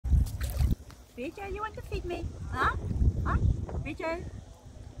VJ, you want to feed me? Huh? Huh? VJ?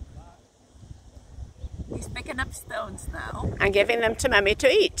 He's picking up stones now. And giving them to Mummy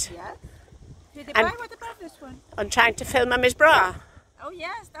to eat. Yes. Did he And buy? What about this one? I'm trying to fill Mummy's bra. Oh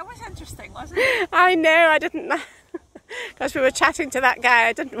yes, that was interesting, wasn't it? I know, I didn't, because we were chatting to that guy,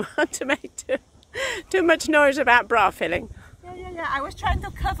 I didn't want to make too much noise about bra filling. Yeah, I was trying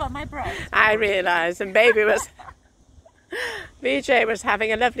to cover my breast. I realised, and baby was, VJ was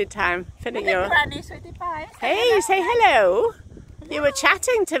having a lovely time filling your... Granny, sweetie pie. Hey, say hello. You were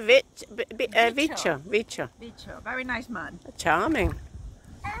chatting to Vicho. Vicho, very nice man. Charming.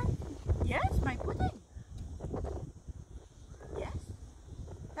 Yes, my pudding. Yes.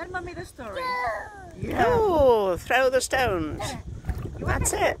 Tell Mummy the story. Yeah. Oh, throw the stones.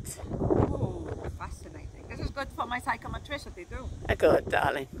 That's it. Oh, fascinating. This is good for my psychometricity too. Good,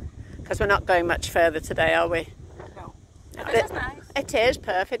 darling. Because we're not going much further today, are we? No. But this is nice. It is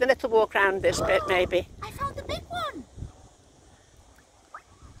perfect. A little walk around this bit, maybe. I found a big one.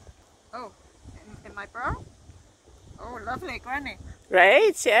 Oh, in my bra? Oh, lovely, Granny.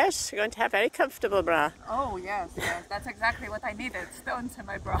 Right, yes. You're going to have a very comfortable bra. Oh, yes. That's exactly what I needed. Stones in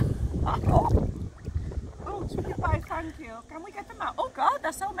my bra. Oh, sweetie pie, thank you. Can we get them out? Oh, God,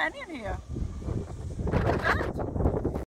 there's so many in here. Look at that.